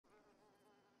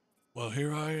Well,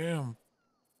 here I am.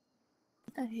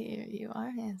 Here you are,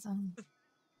 handsome.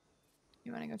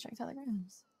 You want to go check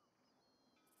telegrams?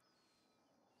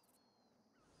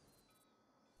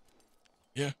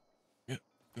 Yeah, yeah,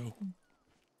 go.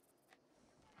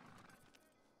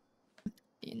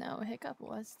 You know, Hiccup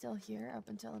was still here up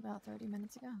until about 30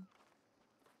 minutes ago.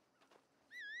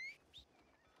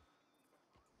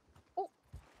 Oh!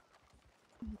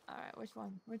 Alright, which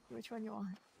one? Which one you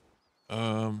want?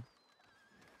 Um,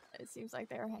 It seems like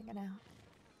they were hanging out.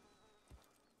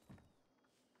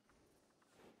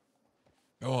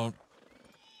 go on.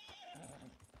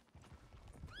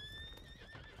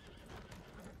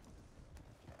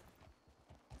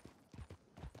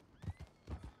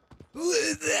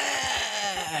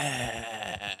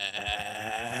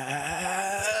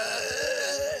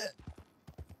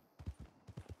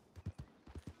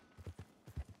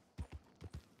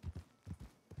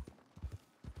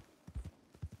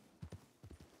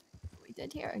 We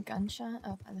did hear a gunshot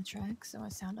up by the track, so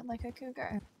it sounded like a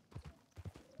cougar.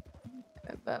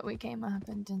 But we came up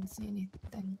and didn't see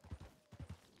anything.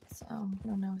 So, I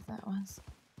don't know what that was.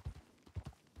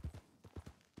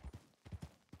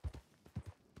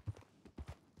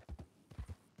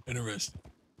 Interesting.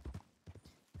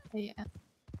 Yeah.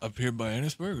 Up here by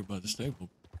Annisburg or by the stable?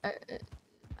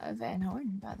 Van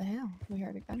Horn, by the hill. We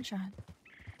heard a gunshot.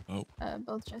 Oh,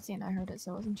 Both Jesse and I heard it,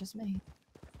 so it wasn't just me.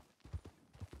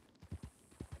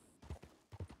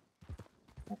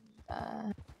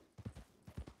 Uh,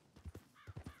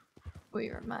 we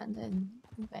reminded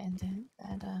Bandit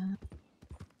that,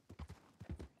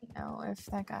 you know, if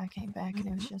that guy came back and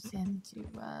it was just him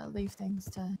to leave things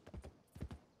to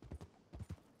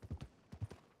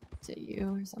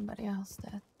you or somebody else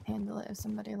to handle it if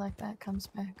somebody like that comes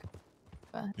back.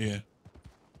 But yeah.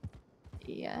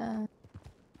 yeah,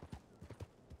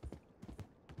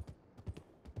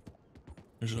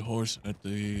 There's a horse at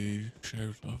the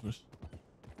sheriff's office.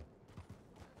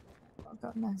 I'll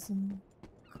go nice and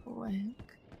quick.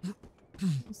 Let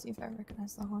me see if I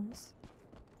recognize the horse.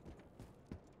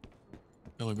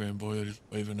 Telegram boy is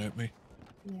waving at me.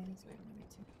 Yeah, he's waving at me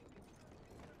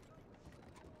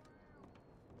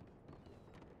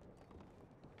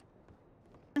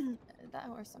too. That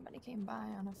horse, somebody came by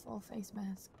on a full face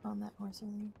mask on that horse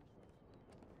earlier.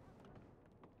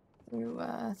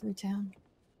 Through town.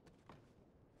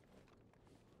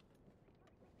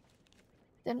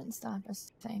 Didn't stop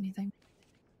us to say anything.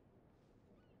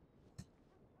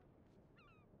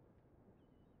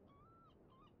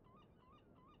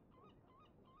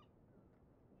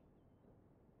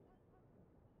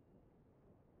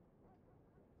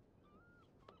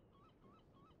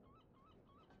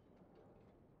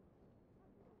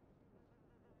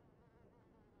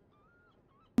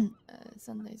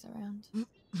 Sunday's around.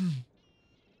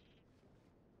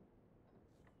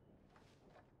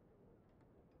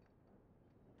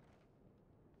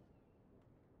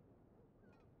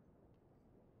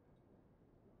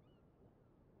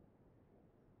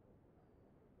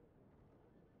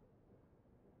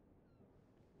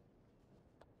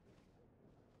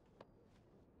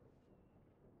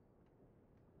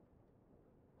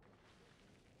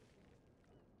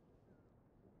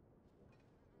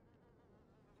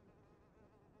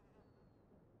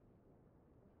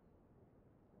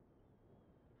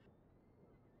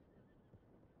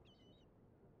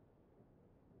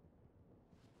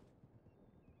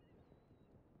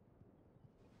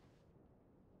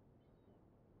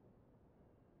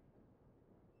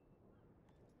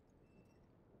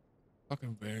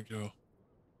 Fucking banjo.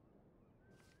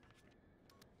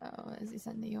 Oh, is he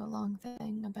sending you a long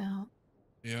thing about?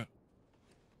 Yeah.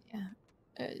 Yeah.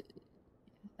 Uh,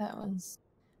 that was.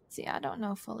 See, I don't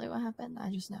know fully what happened. I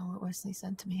just know what Wesley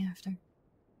said to me after.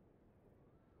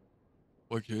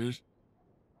 What is?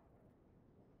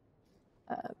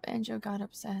 Banjo got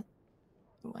upset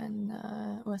when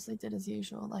Wesley did his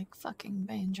usual, like, fucking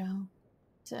Banjo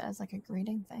as like a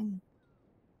greeting thing.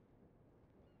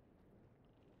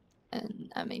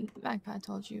 And I mean, Magpie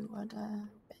told you what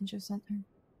Banjo sent her.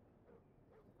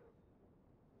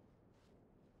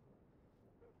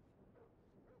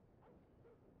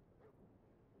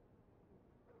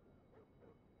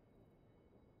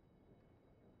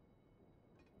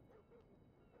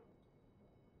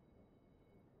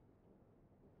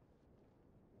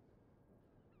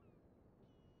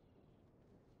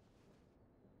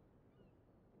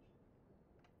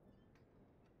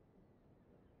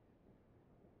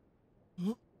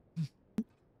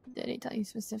 Did he tell you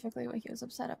specifically what he was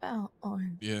upset about, or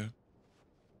Yeah.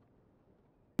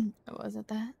 was it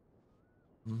that?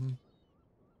 Mm-hmm.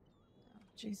 Oh,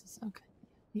 Jesus,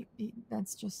 okay.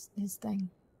 That's just his thing.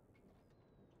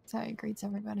 That's how he greets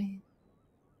everybody.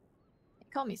 He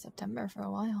called me September for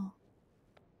a while.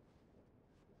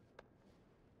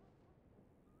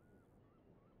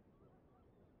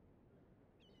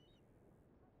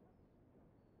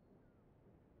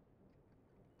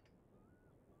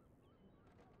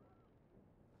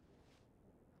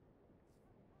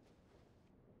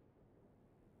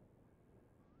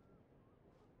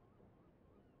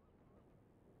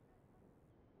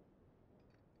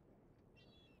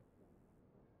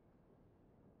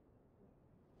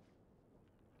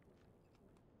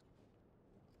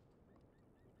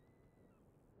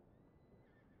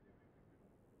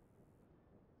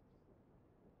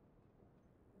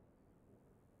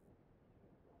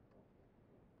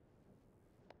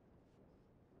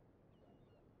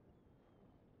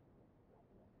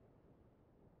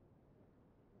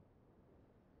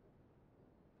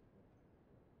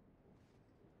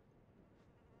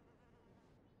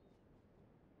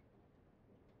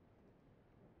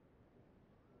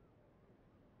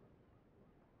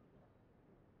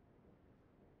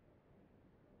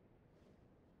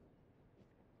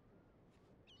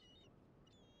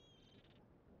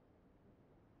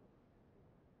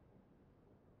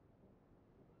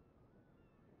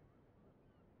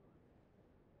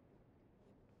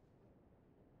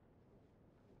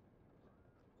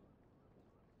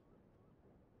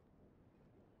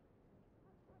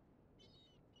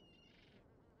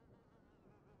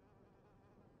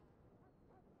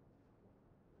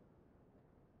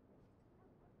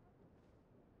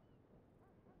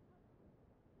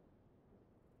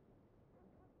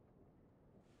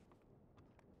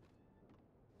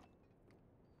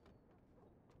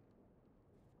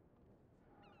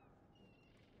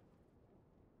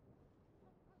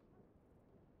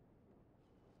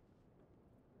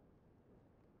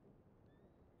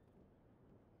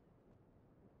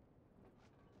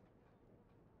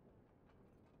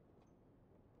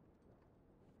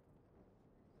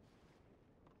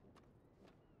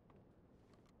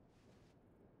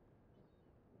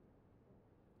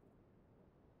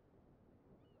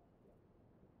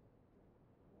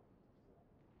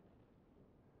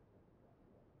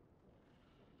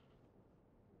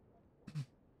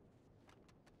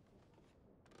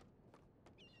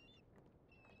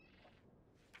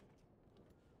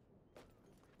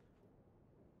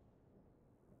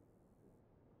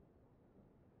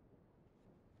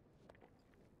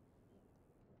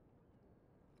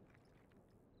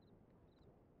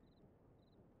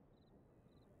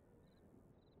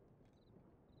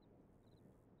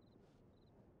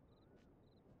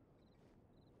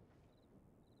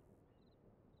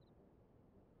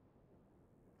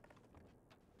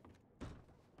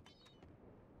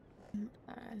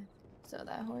 So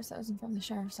that horse that was from the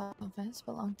sheriff's office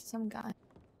belonged to some guy.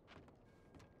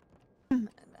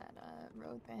 That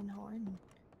rode Van Horn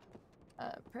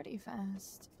pretty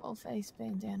fast, full face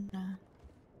bandana.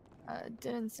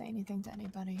 Didn't say anything to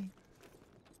anybody.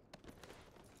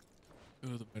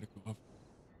 Go to the medical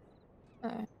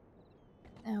office.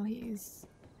 Now he's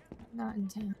not in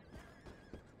town.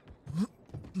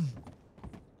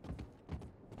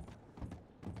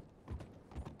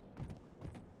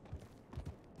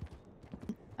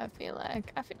 I feel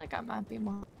like I might be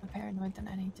more paranoid than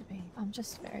I need to be. I'm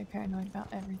just very paranoid about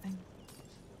everything.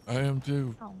 I am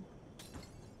too. Oh.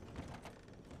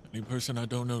 Any person I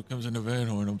don't know comes in a Van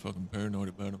Horn, I'm fucking paranoid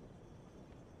about him.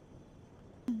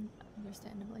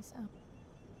 Understandably so.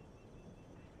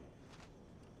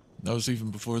 That was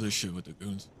even before this shit with the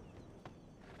goons.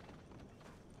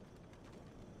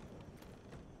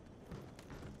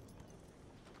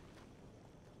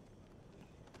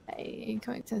 Hey,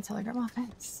 going to the telegram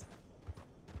office.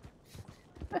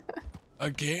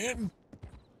 Again?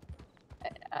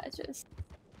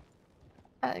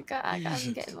 I'm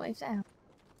getting waved out.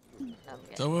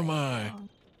 So am I.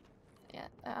 Yeah,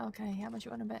 okay. How much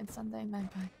you want to bet Sunday,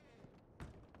 Magpie?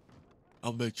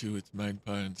 I'll bet you it's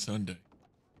Magpie on Sunday.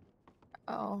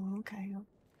 Oh, okay.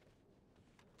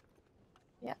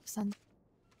 Yep, Sunday.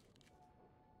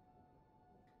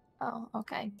 Oh,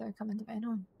 okay. They're coming to Van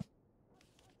Horn.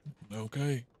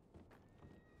 Okay.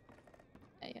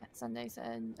 Yeah, Sunday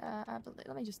said, I believe.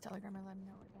 Let me just telegram her, let him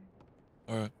know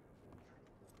we're there. Alright.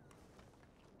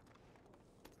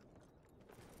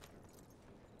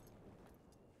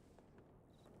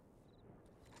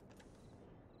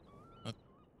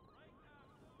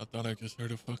 I thought I just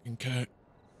heard a fucking cat.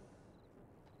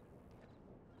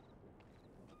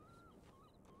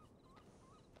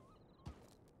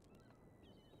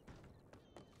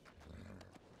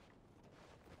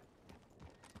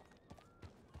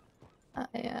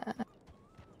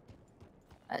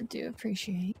 I do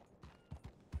appreciate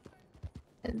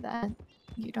that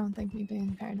You don't think me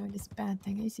being paranoid is a bad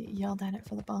thing? I used to get yelled at it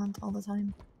for the bond all the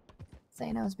time,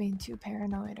 saying I was being too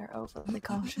paranoid or overly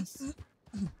cautious.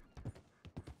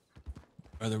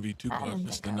 Rather be too I didn't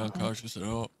cautious think than I not would. cautious at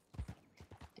all.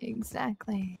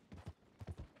 Exactly.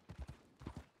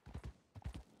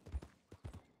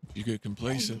 If you get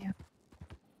complacent,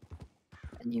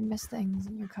 And you miss things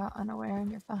and you're caught unaware and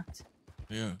you're fucked.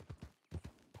 yeah.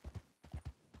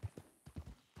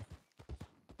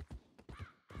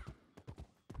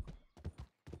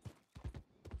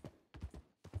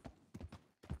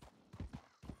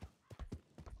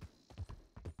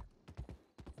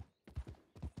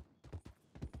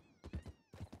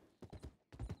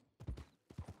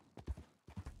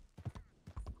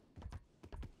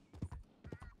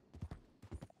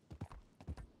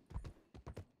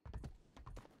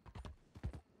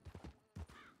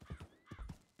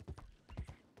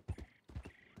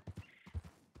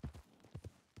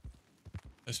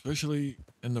 Especially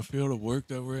in the field of work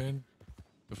that we're in.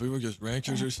 If we were just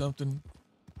ranchers Yeah. or something,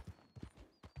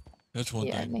 that's one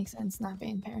Yeah, it thing. makes sense not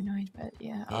being paranoid, but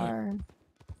yeah, But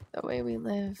the way we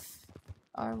live,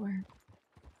 our work.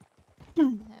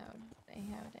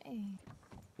 Howdy.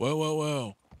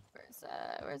 well.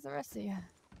 Where's the rest of you?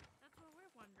 That's what we're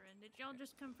wondering. Did y'all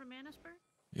just come from Annisburg?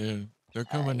 Yeah, they're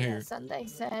coming Yeah, here. Sunday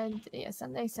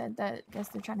said that guess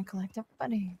they're trying to collect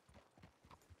everybody.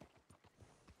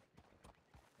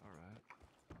 Alright.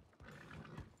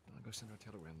 I'll go send our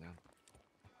telegram down.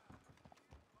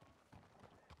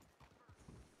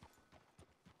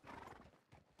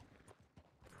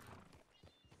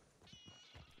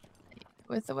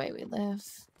 With the way we live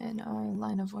and our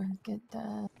line of work, it's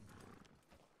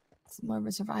more of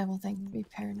a survival thing to be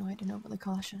paranoid and overly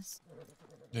cautious.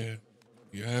 Yeah,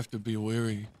 you have to be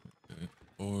wary,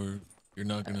 or you're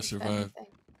not gonna If survive. anything,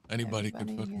 Anybody could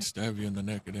everybody, fucking stab you in the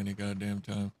neck at any goddamn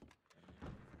time.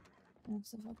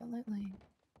 absolutely.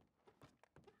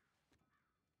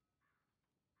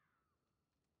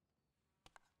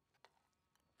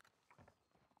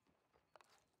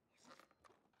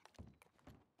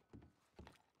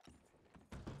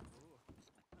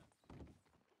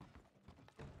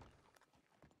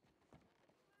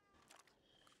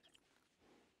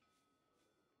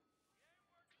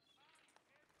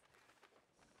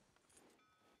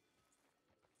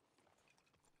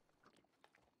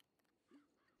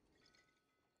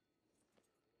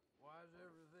 Why is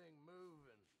everything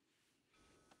moving?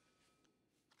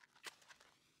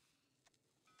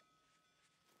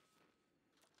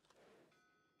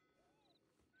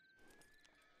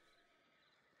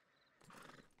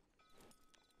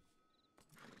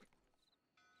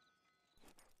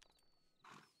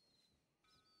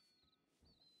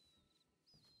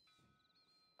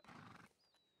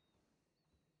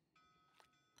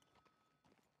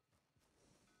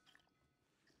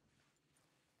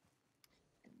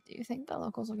 Do you think the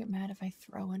locals will get mad if I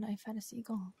throw a knife at a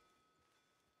seagull?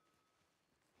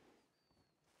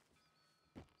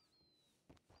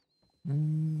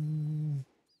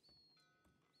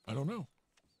 I don't know.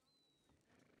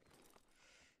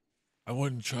 I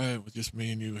wouldn't try it with just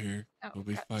me and you here. Oh, We'll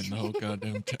be God. fighting the whole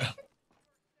goddamn town.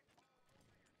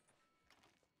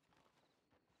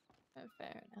 Oh,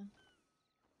 fair enough.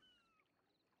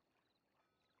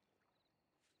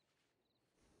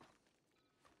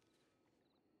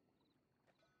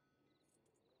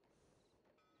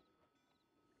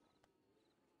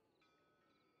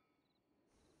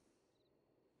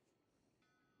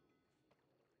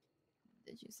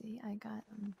 Did you see I got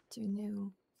 2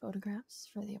 new photographs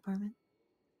for the apartment?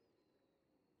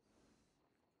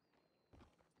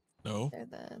 No? They're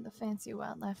the fancy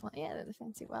wildlife one. Yeah, they're the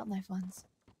fancy wildlife ones.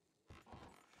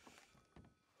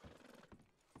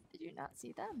 Did you not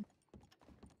see them?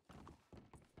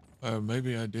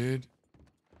 Maybe I did.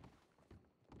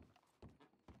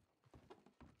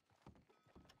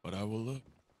 But I will look.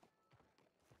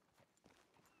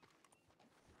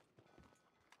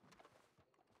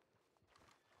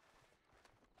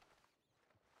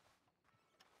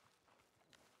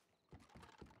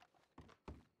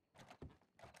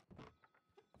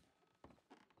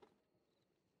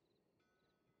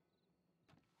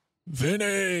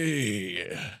 Vinny!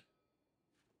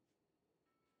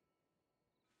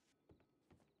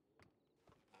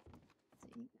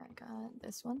 See, I got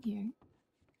this one here,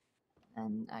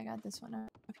 and I got this one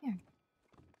up here.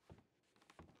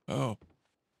 Oh,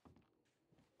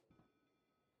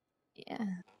 Yeah.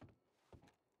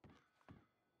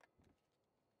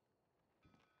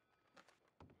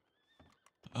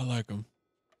 I like them.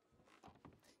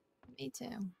 Me too.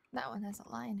 That one has a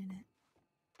lion in it.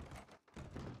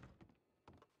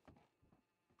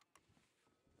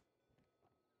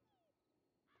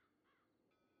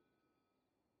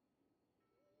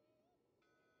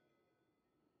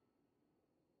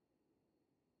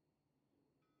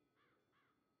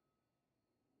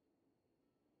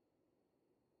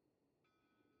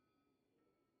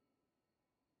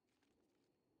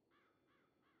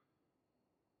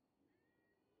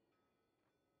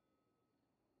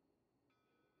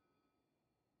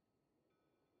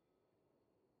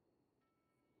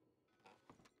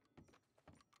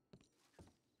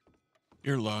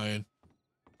 You're lying.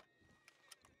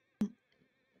 Look,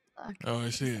 Oh, I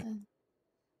see it.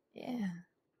 Yeah.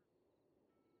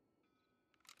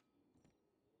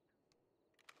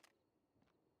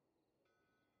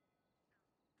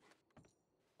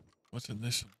 What's in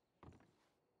this one?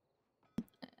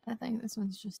 I think this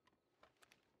one's just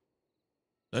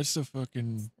That's the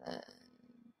fucking.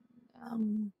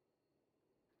 the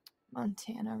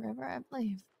Montana River, I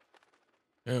believe.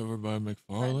 Yeah, over by Right next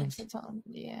McFarland's.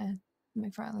 to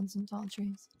McFarland's and tall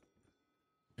trees.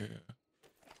 Yeah.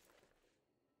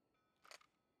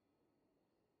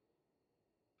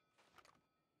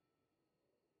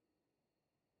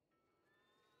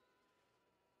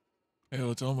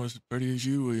 Hell, it's almost as pretty as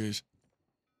you is.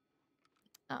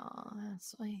 Oh,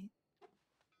 that's sweet.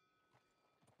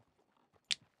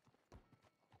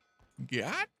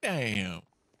 Goddamn.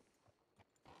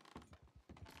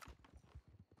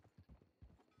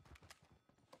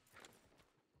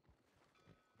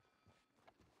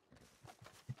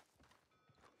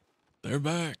 They're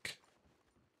back.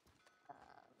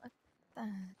 Look at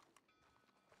that.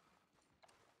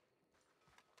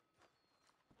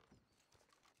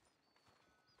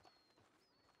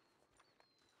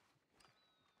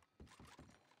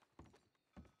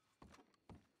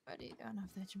 What are you doing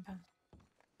off the engine post?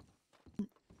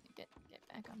 Get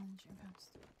back on the engine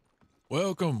post.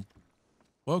 Welcome.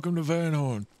 Welcome to Van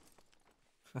Horn.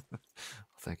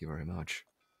 Thank you very much.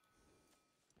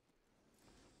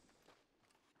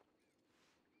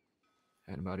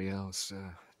 Anybody else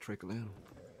trickle in?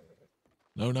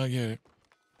 No, not yet.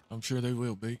 I'm sure they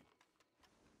will be.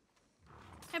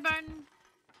 Hey, Barton.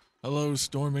 Hello,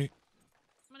 Stormy.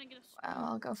 I'm gonna get a. Wow,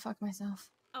 I'll go fuck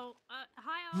myself. Oh,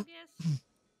 hi, August.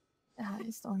 Hi,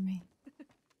 Stormy.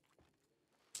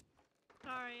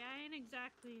 Sorry, I ain't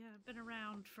exactly been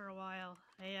around for a while.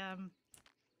 Yeah,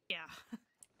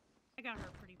 I got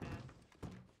hurt pretty bad.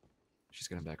 She's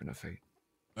getting back on her feet.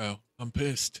 Well, I'm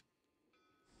pissed.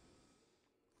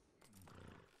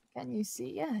 Can you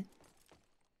see yet?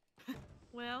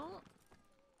 Well,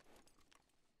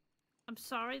 I'm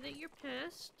sorry that you're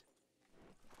pissed.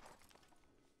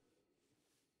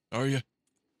 Are you?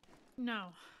 No,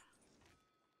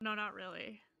 not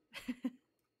really.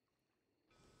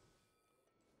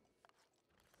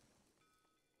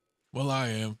 Well, I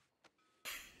am.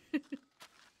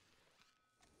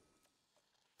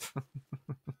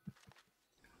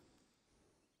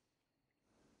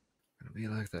 Gonna be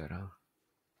like that, huh?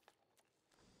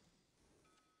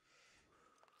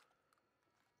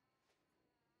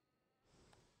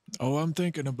 Oh, I'm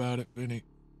thinking about it, Vinny.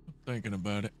 I'm thinking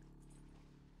about it.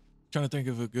 Trying to think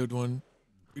of a good one.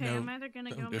 You Okay, know, I'm either gonna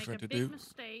something go make a different to big do.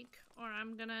 mistake, or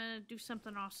I'm gonna do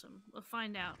something awesome. We'll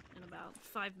find out in about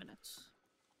 5 minutes.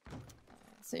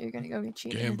 So you're gonna go get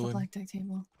cheated at Gambling. the blackjack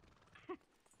table.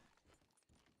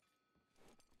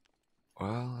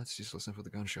 Well, let's just listen for the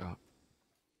gunshot.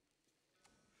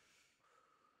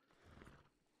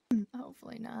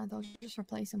 Hopefully not. They'll just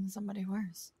replace him with somebody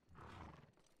worse.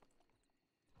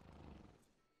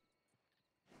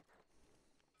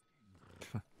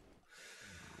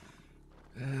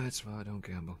 Yeah, that's why I don't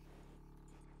gamble.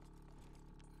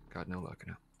 Got no luck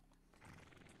now.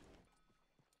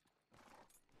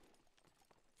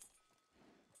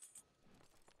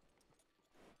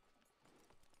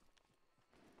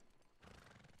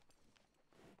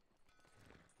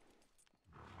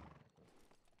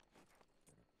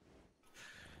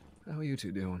 How are you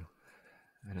two doing?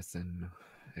 Anything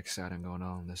exciting going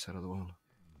on this side of the world?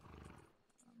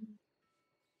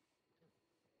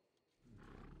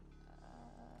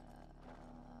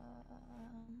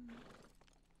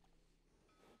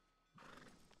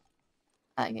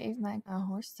 I gave Mac a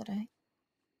horse today.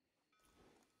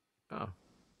 Oh.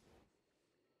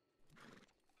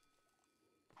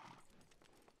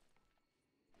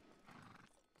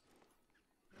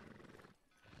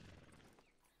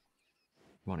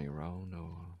 One of your own,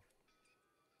 or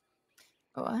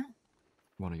What?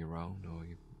 one of your own, or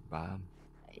you buy 'em?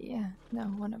 Yeah, no,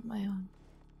 one of my own.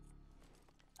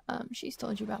 She's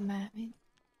told you about Matt, right?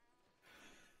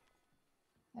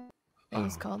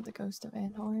 He's Oh. called the Ghost of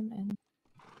Van Horn, and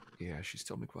Yeah, she's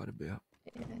told me quite a bit.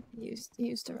 he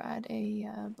used to ride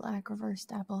a black reverse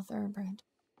dapple thoroughbred.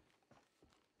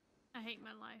 I hate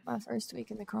my life. My first week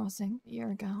in the crossing a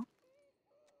year ago,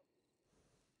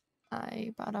 I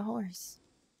bought a horse.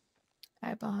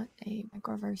 I bought a black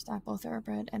reverse dapple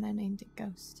thoroughbred, and I named it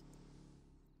Ghost.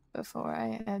 Before I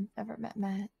had ever met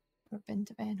Matt or been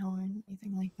to Van Horn,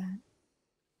 anything like that.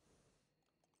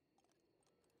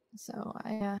 So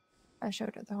I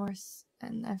showed her the horse,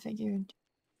 and I figured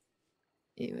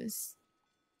it was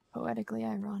poetically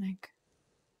ironic.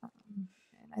 And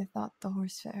I thought the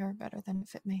horse fit her better than it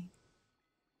fit me.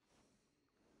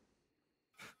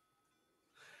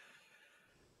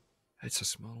 It's a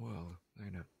small world,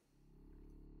 ain't it?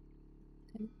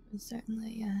 It was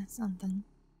certainly something.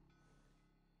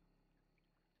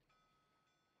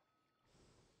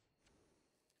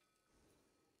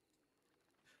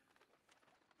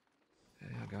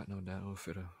 Hey, I got no doubt it'll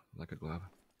fit her like a glove.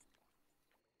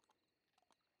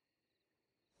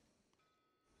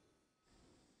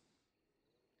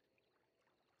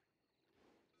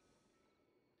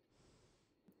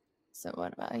 So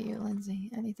what about you, Lindsay?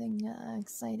 Anything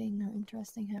exciting or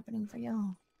interesting happening for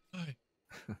y'all? Hi.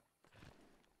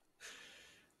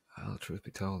 Well, truth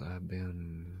be told, I've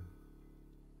been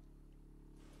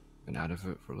out of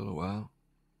it for a little while.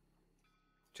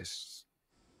 Just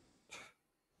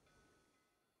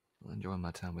enjoying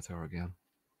my time with her again.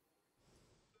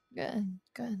 Good,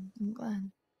 good. I'm glad.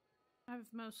 I've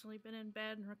mostly been in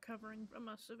bed and recovering from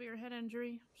a severe head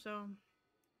injury, so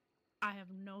I have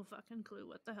no fucking clue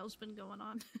what the hell's been going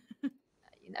on.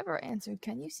 You never answered.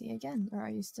 Can you see again, or are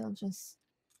you still just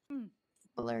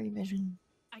blurry vision?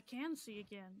 I can see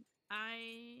again.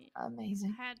 I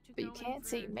Amazing. had to But go you can't in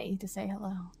see for... me to say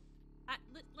hello.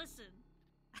 Listen.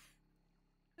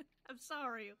 I'm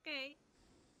sorry, okay?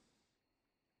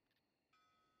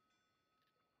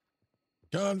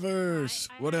 Converse.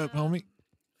 What up, homie?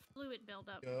 Fluid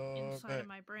buildup Go inside back. of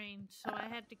my brain, so I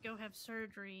had to go have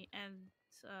surgery, and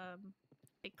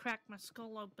they cracked my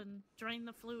skull open, drained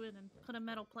the fluid, and put a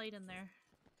metal plate in there.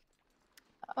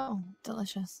 Oh,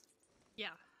 delicious. Yeah.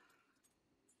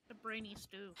 A brainy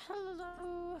stew.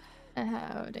 Hello.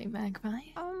 Howdy,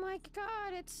 Magpie. Oh my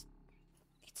god, it's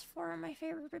four of my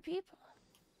favorite people.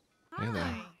 Hey there.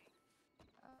 Hi.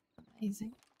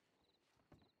 Amazing.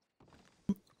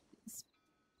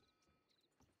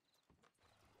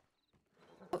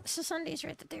 Oh, so Sunday's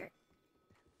right there.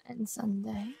 And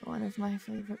Sunday, one of my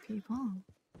favorite people.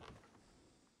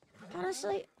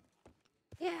 Honestly,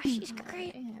 yeah, she's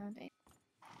great. Howdy.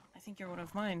 I think you're one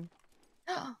of mine.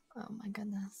 Oh my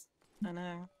goodness. I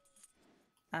know.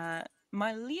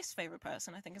 My least favorite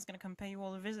person, I think, is going to come pay you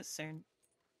all a visit soon.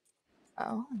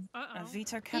 Oh. Uh-oh.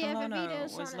 Vito Yeah, but Catalano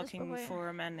Vito's was on his looking way. for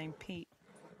a man named Pete.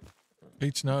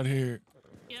 Pete's not here.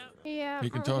 Yep. Yeah, He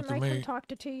can talk to I me. can talk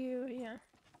to you, yeah.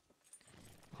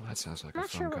 Well, that sounds like I'm a not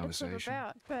fun sure what it's conversation.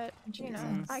 about, but, you know,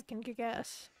 Jesus. I can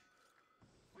guess.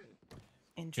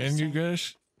 Can Interesting. you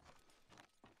guess?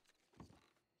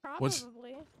 What's-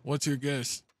 Probably. What's your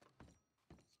guess?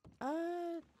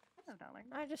 Hello, darling.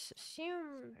 I just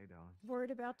assume Hey, darling.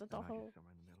 worried about that the Am I just whole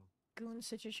somewhere in the middle? goon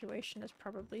situation is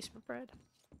probably spread.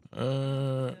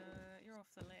 Uh, You're off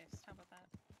the list. How about that?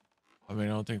 I mean,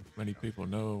 I don't think many people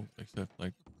know, except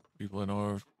like people in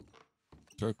our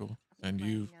circle and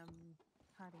you.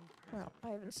 Hiding. Well, I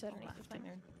haven't said all anything.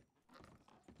 afternoon.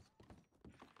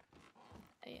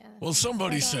 Yeah. Well,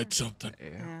 somebody But, said something. Yeah.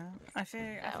 Yeah. I feel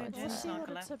it's We'll just see what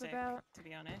it's narcoleptic, about. to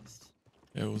be honest.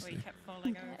 Yeah, we'll We see. kept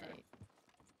falling over. Hey,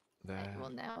 There. well,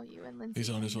 now you and Lindsay He's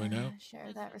on his can, way now?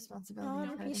 share that responsibility. of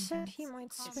He herding said cats. he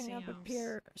might swing up a Seems-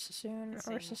 pier soon it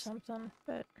or seems. something,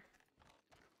 but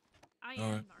I All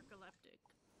am right. narcoleptic.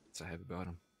 It's a heavy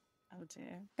bottom. Oh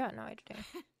dear. got no idea.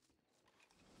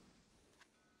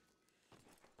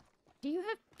 Do you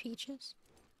have peaches?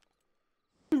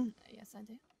 Yes, I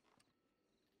do.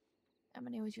 How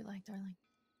many would you like, darling?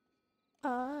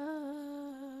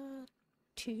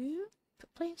 2,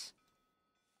 please.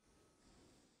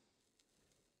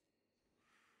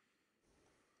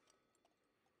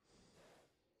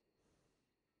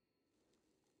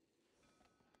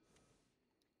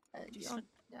 Do you Just want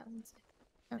Lindsay?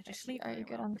 Okay. just sleep Are you very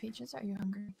good well. on peaches? Are you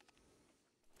hungry?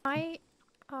 I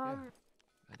I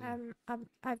do.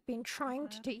 I've been trying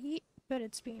to eat, but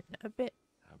it's been a bit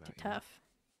How about you? tough.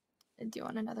 Do you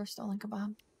want another stolen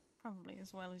kebab? Probably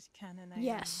as well as you can in a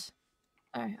Yes.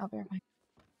 All right, I'll be right back.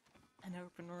 an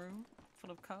open room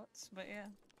full of cots, but yeah.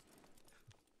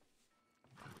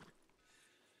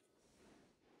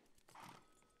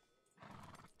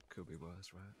 Could be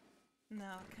worse, right?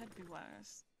 No, it could be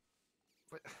worse.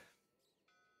 What?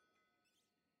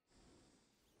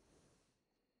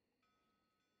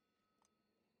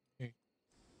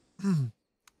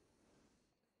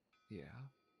 Yeah.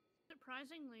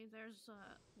 Surprisingly, there's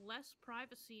less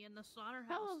privacy in the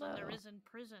slaughterhouse than there Hello. is in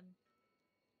prison.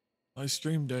 My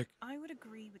stream deck I would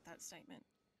agree with that statement.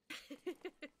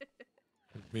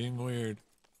 is being weird.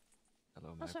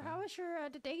 Hello, Also, Magpie. how was your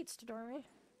dates, Dormy?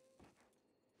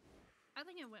 I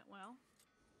think it went well.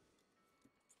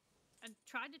 I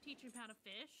tried to teach him how to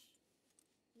fish.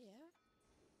 Yeah.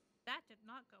 That did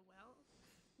not go well.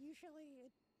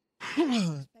 Usually,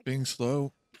 Being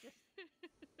slow.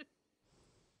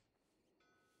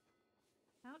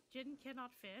 How Jin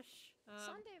cannot fish?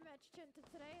 Sunday matched into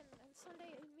today, and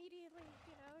Sunday immediately,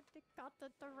 got the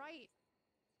right,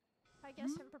 I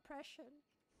guess, impression.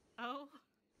 Oh.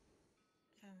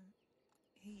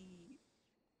 He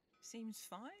seems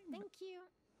fine. Thank you.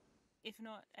 If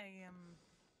not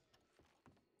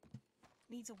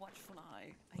needs a watchful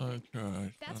eye.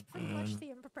 Okay. That's pretty much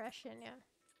the impression, yeah.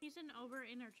 He's an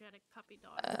over-energetic puppy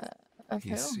dog. Of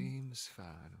He who? seems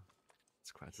fine.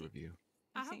 It's quite the review.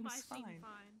 I He hope seems I seem fine.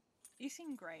 fine. You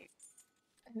seem great.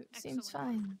 Who seems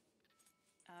Excellent. fine.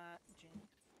 Jin.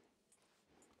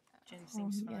 Jin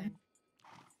seems yeah. fine.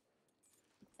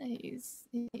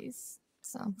 He's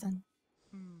something.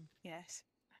 Yes.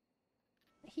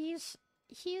 He's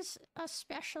a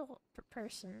special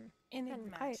person.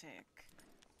 Enigmatic.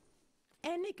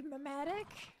 Enigmatic?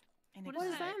 What What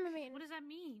does does that mean? What does that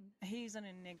mean? He's an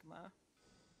enigma.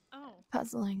 Oh.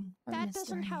 Puzzling. A That mystery.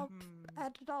 doesn't help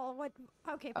at all. What?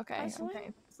 Okay. Okay. Puzzling?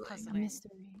 Okay. Puzzling. A Puzzling.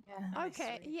 mystery. Yeah. A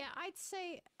Okay. mystery. Yeah, I'd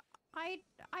say. I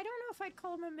don't know if I'd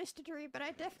call him a mystery, but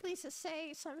I'd definitely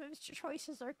say some of his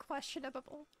choices are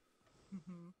questionable.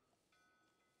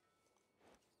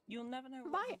 You'll never know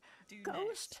what My he'll do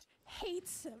ghost next.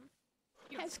 hates him.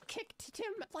 Has kicked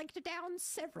him down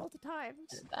several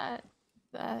times. That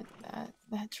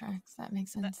tracks. That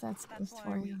makes sense. That's That's ghost why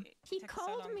for we you. He took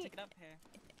called so long me- to get up here.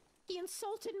 He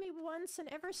insulted me once, and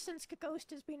ever since, Ghost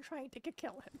has been trying to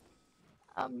kill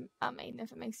him. I mean,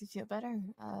 if it makes you feel better,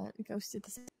 Ghost did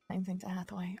the same thing to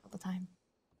Hathaway all the time.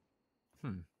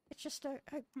 It's just a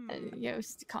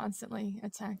Ghost constantly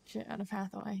attacked shit out of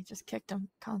Hathaway. Just kicked him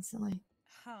constantly.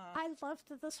 I loved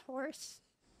this horse.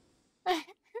 I'd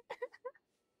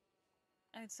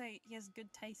say he has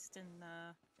good taste in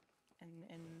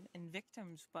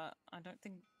victims, but I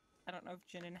don't know if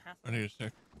Jin and I Hathaway. need a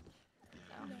sec.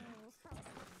 No.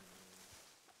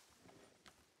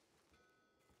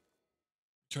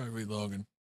 Try relogging.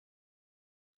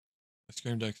 The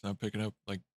Stream Deck's not picking up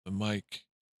like the mic,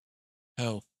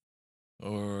 health,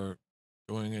 or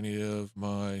doing any of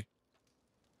my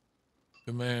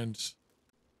commands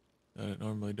that it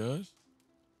normally does.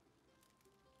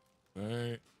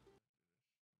 Right.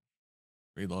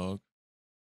 Relog.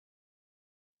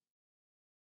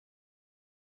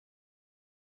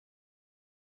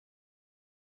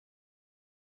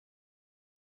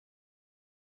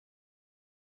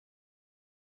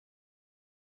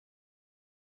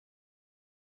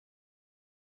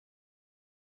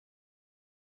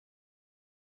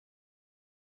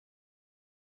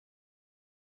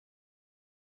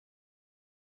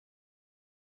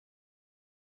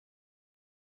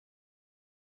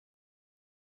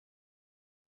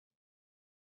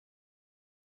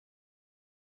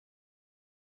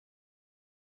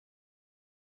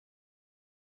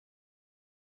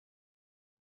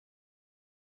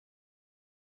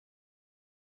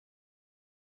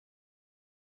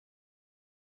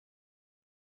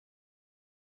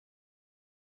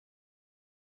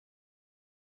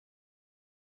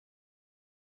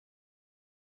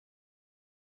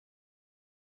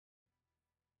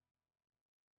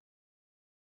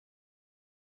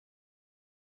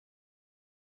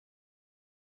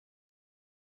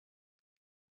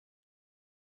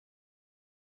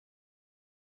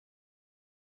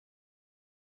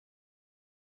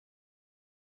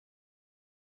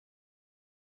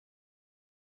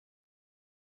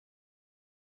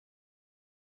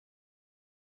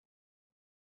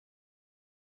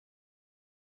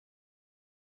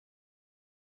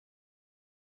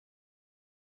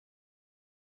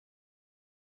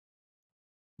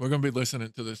 We're gonna be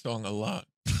listening to this song a lot.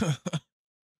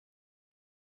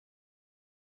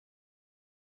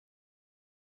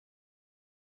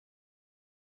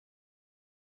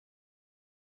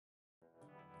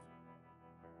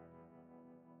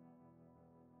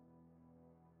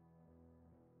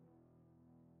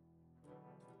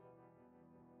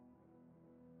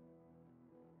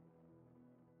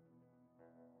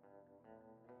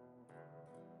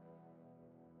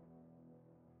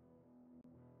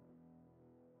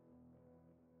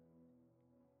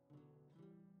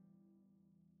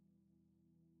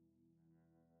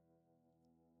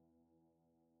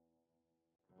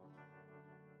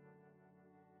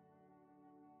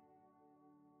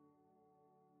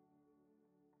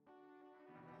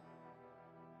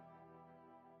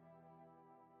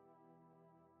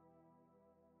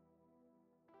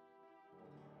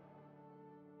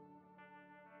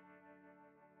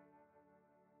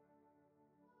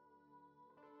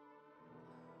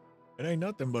 It ain't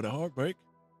nothing but a heartbreak.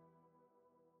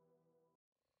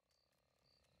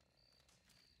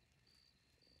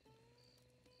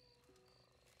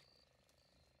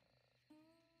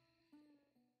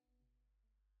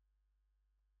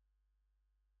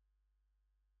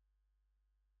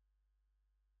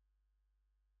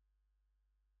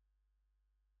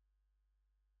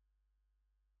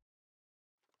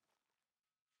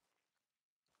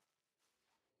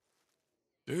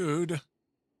 Dude.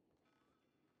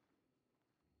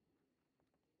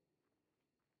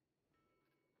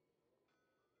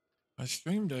 My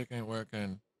stream deck ain't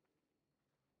working.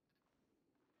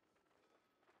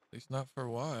 At least not for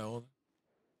wild.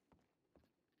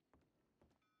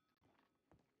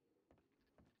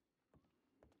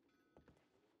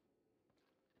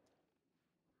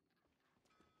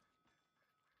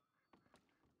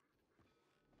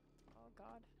 Oh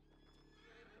god.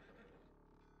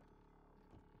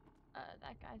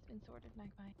 That guy's been sorted,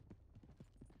 Magpie.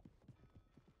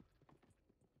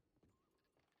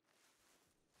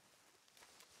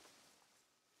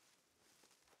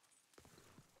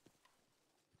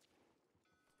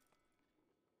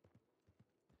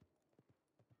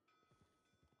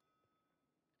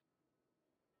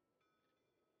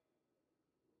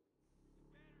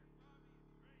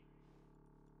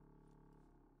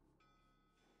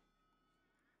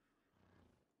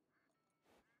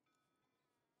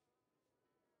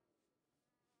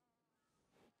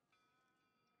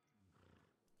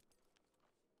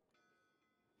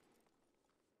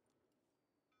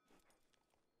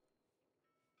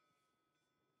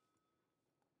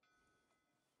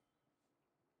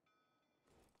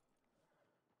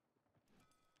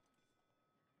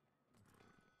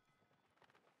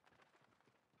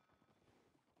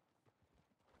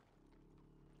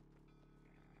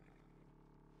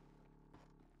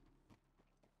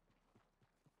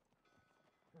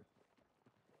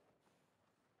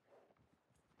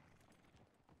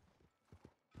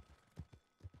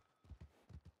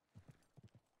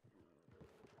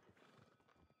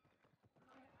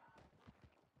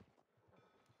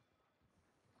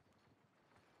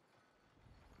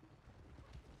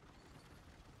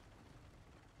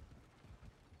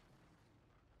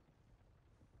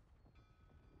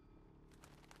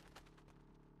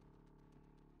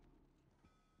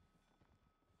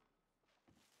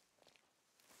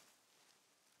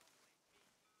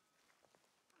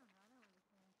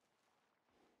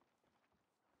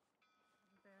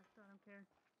 I don't care.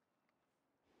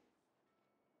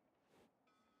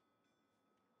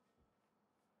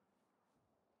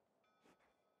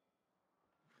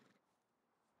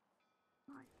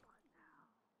 My butt now.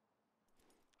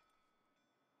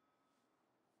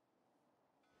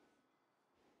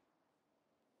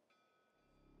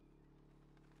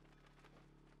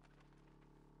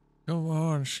 Come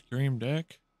on, stream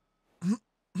deck.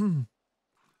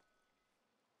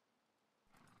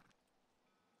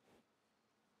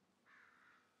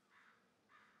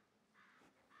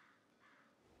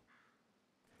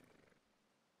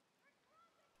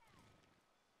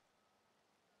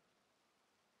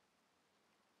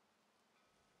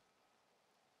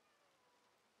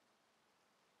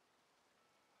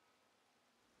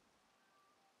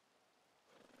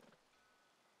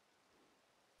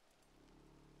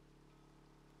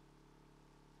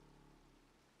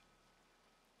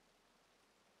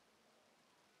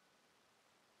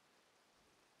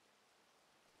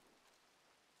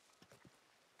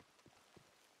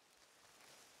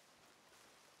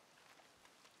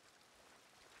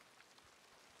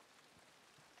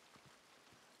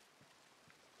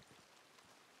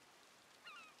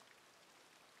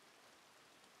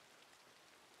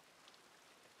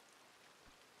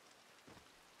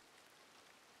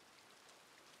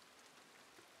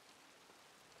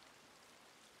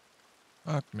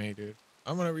 Fuck me, dude.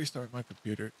 I'm gonna restart my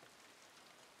computer.